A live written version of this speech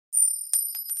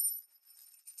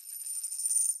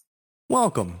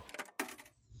Welcome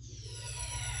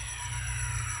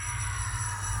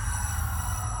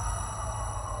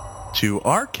to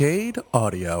Arcade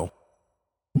Audio.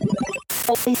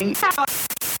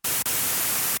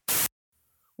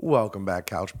 Welcome back,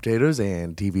 Couch Potatoes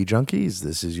and TV Junkies.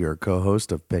 This is your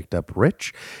co-host of Picked Up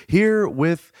Rich, here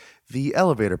with the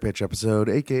elevator pitch episode,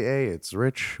 aka it's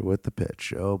Rich with the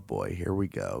pitch. Oh boy, here we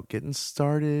go. Getting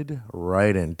started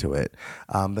right into it.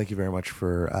 Thank you very much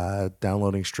for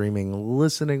downloading, streaming,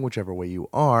 listening, whichever way you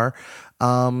are.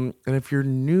 And if you're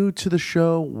new to the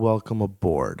show, welcome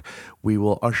aboard. We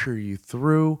will usher you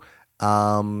through.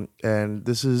 And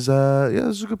this is this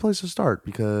is a good place to start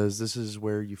because this is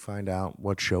where you find out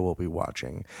what show we'll be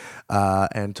watching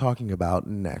and talking about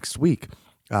next week.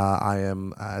 I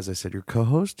am, as I said, your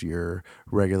co-host, your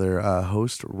regular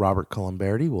host, Robert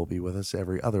Colomberti, will be with us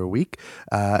every other week,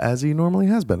 as he normally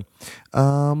has been.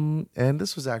 And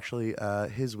this was actually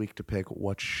his week to pick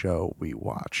what show we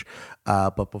watch.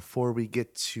 But before we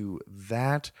get to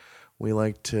that, we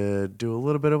like to do a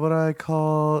little bit of what I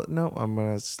call, no, I'm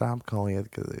going to stop calling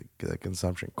it the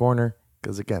consumption corner,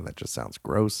 because again, that just sounds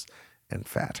gross and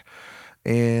fat.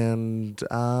 And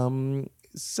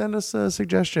send us a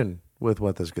suggestion with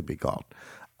what this could be called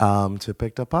to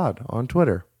PickedUpPod on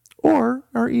Twitter or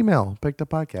our email,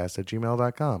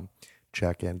 pickeduppodcast@gmail.com.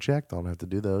 Check and check. Don't have to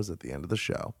do those at the end of the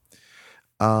show.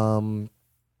 Haven't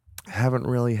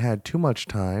really had too much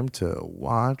time to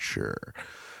watch or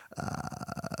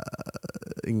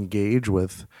engage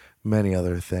with many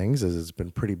other things, as it's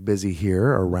been pretty busy here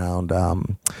around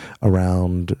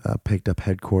Picked Up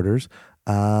headquarters.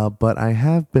 But I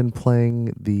have been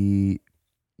playing the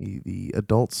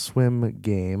Adult Swim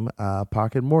game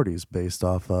Pocket Mortys, based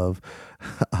off of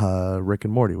Rick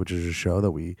and Morty, which is a show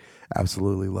that we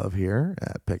absolutely love here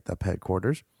at Picked Up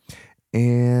headquarters.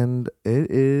 And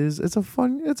it's a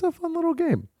fun little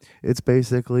game. It's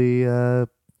basically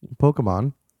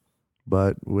Pokemon,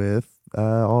 but with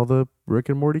all the Rick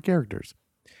and Morty characters.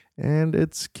 And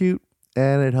it's cute,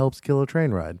 and it helps kill a train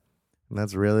ride. And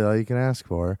that's really all you can ask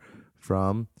for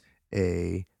from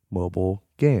a mobile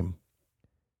game.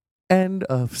 End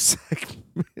of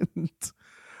segment.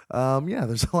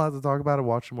 There's a lot to talk about and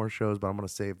watch some more shows, but I'm going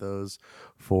to save those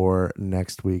for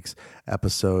next week's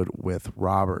episode with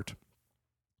Robert.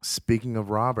 Speaking of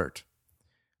Robert,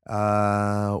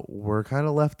 we're kind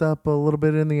of left up a little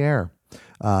bit in the air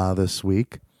this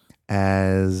week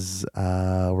as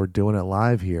we're doing it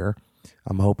live here.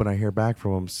 I'm hoping I hear back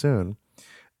from him soon.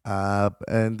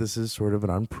 And this is sort of an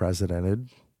unprecedented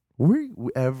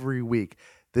every week.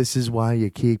 This is why you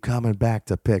keep coming back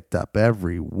to Picked Up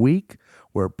every week.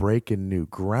 We're breaking new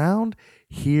ground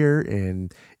here in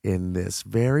this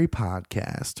very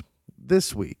podcast.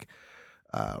 This week,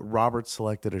 Robert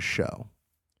selected a show.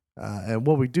 And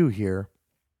what we do here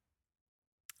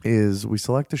is we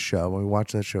select a show and we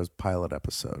watch that show's pilot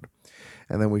episode.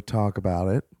 And then we talk about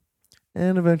it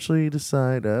and eventually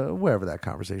decide wherever that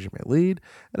conversation may lead,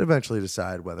 and eventually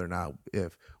decide whether or not,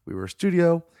 if we were a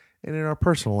studio and in our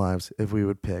personal lives, if we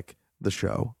would pick the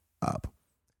show up.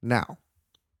 Now,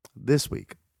 this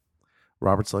week,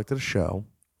 Robert selected a show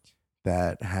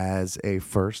that has a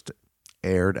first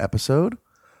aired episode,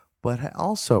 but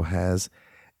also has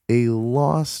a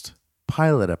lost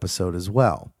pilot episode as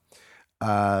well.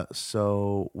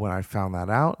 So when I found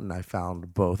that out, and I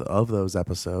found both of those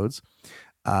episodes,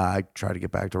 I tried to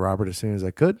get back to Robert as soon as I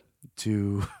could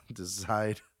to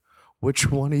decide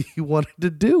which one he wanted to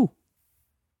do.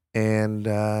 And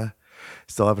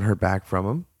still haven't heard back from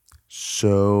him.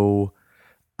 So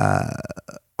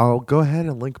I'll go ahead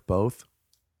and link both.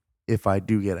 If I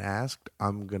do get asked,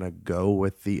 I'm going to go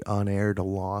with the unaired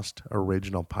lost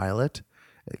original pilot,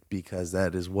 because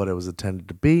that is what it was intended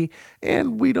to be.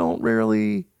 And we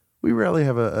rarely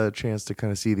have a chance to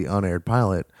kind of see the unaired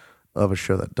pilot of a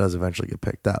show that does eventually get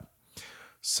picked up.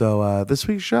 So this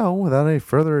week's show, without any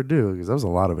further ado, because that was a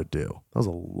lot of ado.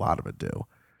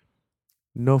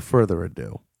 No further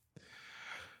ado.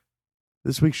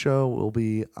 This week's show will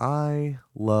be I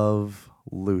Love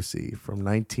Lucy from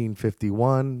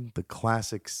 1951, the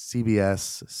classic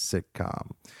CBS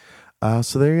sitcom.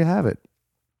 So there you have it.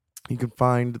 You can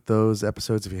find those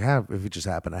episodes if you just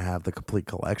happen to have the complete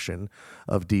collection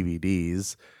of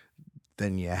DVDs.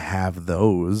 Then you have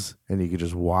those, and you can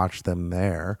just watch them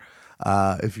there.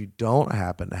 If you don't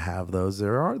happen to have those, they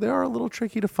are a little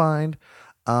tricky to find.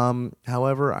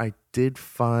 However, I did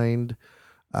find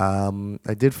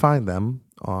them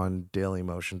on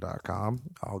dailymotion.com.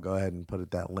 I'll go ahead and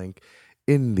put that link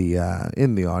in the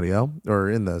audio or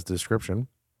in the description.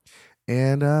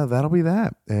 And that'll be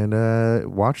that.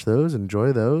 And watch those,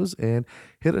 enjoy those, and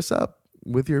hit us up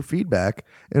with your feedback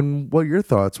and what your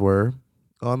thoughts were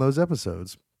on those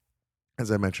episodes.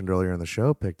 As I mentioned earlier in the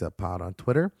show, Picked Up Pod on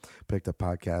Twitter, Picked Up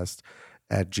Podcast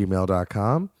at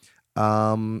gmail.com.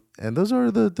 And those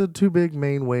are the two big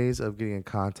main ways of getting in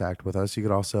contact with us. You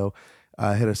could also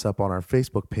hit us up on our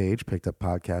Facebook page, Picked Up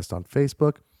Podcast on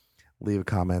Facebook. Leave a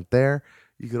comment there.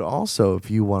 You could also, if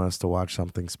you want us to watch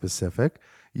something specific,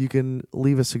 you can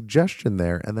leave a suggestion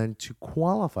there. And then to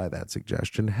qualify that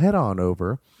suggestion, head on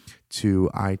over to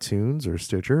iTunes or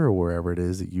Stitcher or wherever it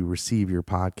is that you receive your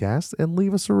podcast and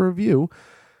leave us a review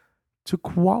to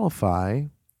qualify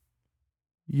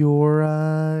your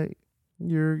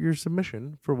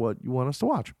submission for what you want us to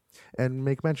watch, and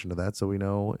make mention of that so we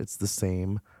know it's the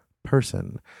same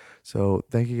person. So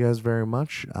thank you guys very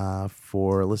much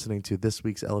for listening to this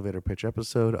week's elevator pitch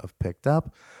episode of Picked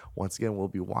Up. Once again, we'll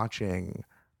be watching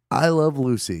I Love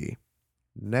Lucy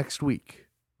next week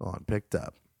on Picked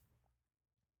Up.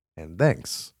 And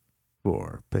thanks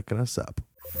for picking us up.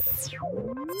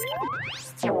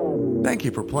 Thank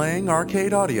you for playing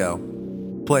Arcade Audio.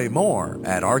 Play more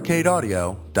at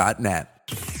arcadeaudio.net.